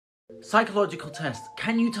Psychological test.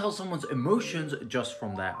 Can you tell someone's emotions just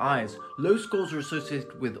from their eyes? Low scores are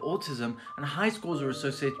associated with autism and high scores are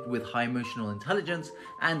associated with high emotional intelligence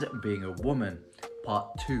and being a woman. Part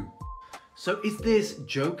 2. So is this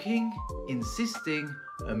joking, insisting,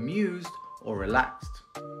 amused, or relaxed?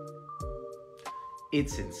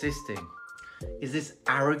 It's insisting. Is this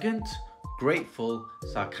arrogant, grateful,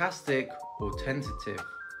 sarcastic, or tentative?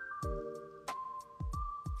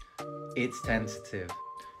 It's tentative.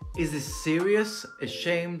 Is this serious,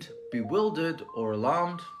 ashamed, bewildered, or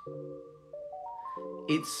alarmed?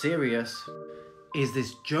 It's serious. Is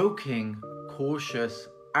this joking, cautious,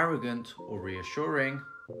 arrogant, or reassuring?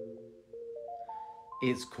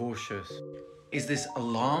 It's cautious. Is this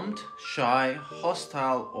alarmed, shy,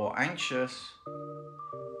 hostile, or anxious?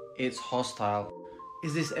 It's hostile.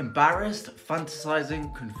 Is this embarrassed,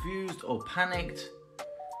 fantasizing, confused, or panicked?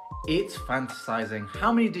 It's fantasizing.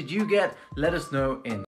 How many did you get? Let us know in